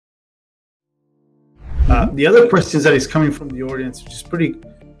The other questions that is coming from the audience, which is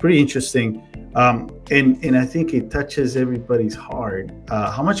pretty interesting, and I think it touches everybody's heart.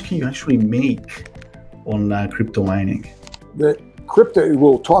 How much can you actually make on crypto mining? The crypto,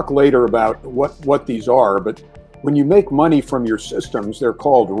 we'll talk later about what these are, but when you make money from your systems, they're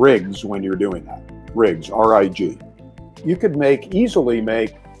called rigs when you're doing that. Rigs, R-I-G. You could easily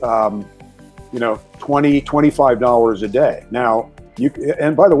make, $20, $25 a day. Now,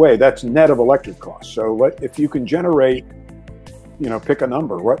 and by the way, that's net of electric costs. So if you can generate, pick a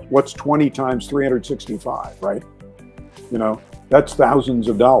number. What's 20 times 365, right? That's thousands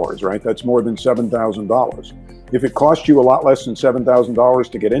of dollars, right? That's more than $7,000. If it costs you a lot less than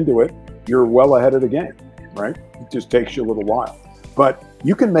 $7,000 to get into it, you're well ahead of the game, right? It just takes you a little while. But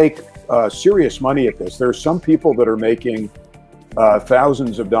you can make serious money at this. There are some people that are making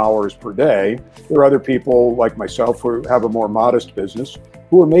thousands of dollars per day. There are other people like myself who have a more modest business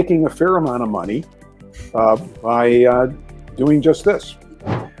who are making a fair amount of money by doing just this.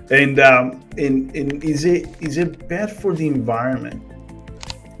 And is it bad for the environment?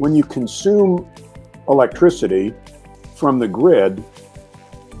 When you consume electricity from the grid,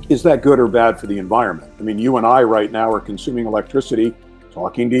 is that good or bad for the environment? I mean, you and I right now are consuming electricity,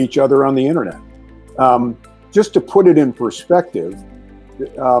 talking to each other on the internet. Just to put it in perspective,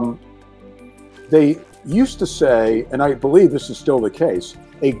 they used to say, and I believe this is still the case,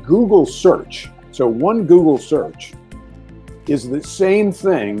 a Google search, so one Google search is the same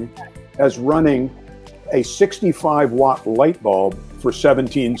thing as running a 65-watt light bulb for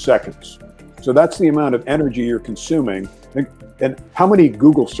 17 seconds. So that's the amount of energy you're consuming. And how many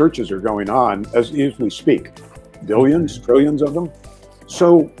Google searches are going on as we speak? Billions, trillions of them?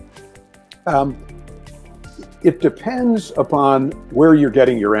 So it depends upon where you're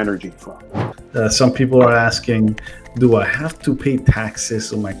getting your energy from. Some people are asking, do I have to pay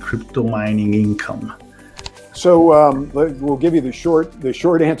taxes on my crypto mining income? So we'll give you the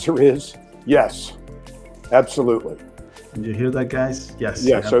short answer is yes, absolutely. Did you hear that, guys? Yes.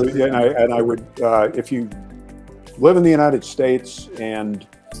 Yeah. So and I would, if you live in the United States and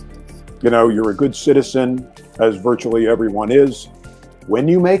you're a good citizen, as virtually everyone is, when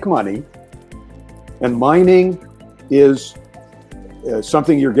you make money, and mining is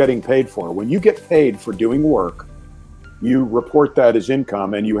something you're getting paid for. When you get paid for doing work, you report that as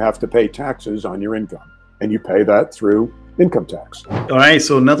income, and you have to pay taxes on your income. And you pay that through income tax. All right,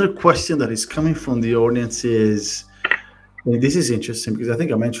 so another question that is coming from the audience is, and this is interesting because I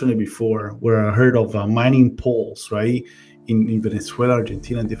think I mentioned it before, where I heard of mining pools, right? In Venezuela,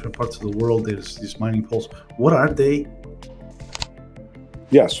 Argentina, and different parts of the world, there's these mining pools. What are they?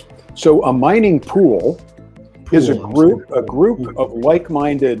 Yes, so a mining pool is a group of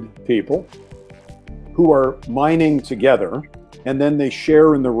like-minded people who are mining together, and then they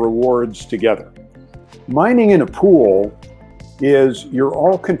share in the rewards together. Mining in a pool is you're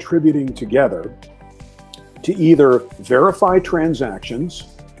all contributing together to either verify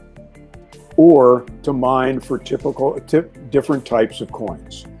transactions or to mine for different types of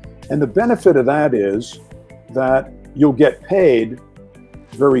coins. And the benefit of that is that you'll get paid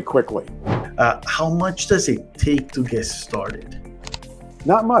very quickly. How much does it take to get started?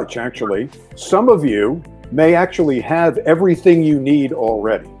 Not much, actually. Some of you may actually have everything you need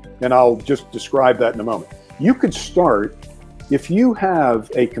already. And I'll just describe that in a moment. You could start, if you have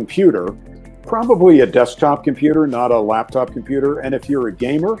a computer, probably a desktop computer, not a laptop computer. And if you're a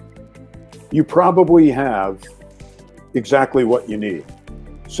gamer, you probably have exactly what you need.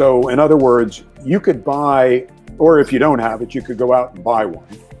 So in other words, you could buy, or if you don't have it, you could go out and buy one.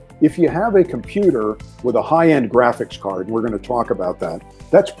 If you have a computer with a high-end graphics card, and we're going to talk about that,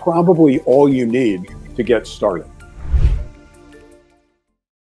 that's probably all you need to get started.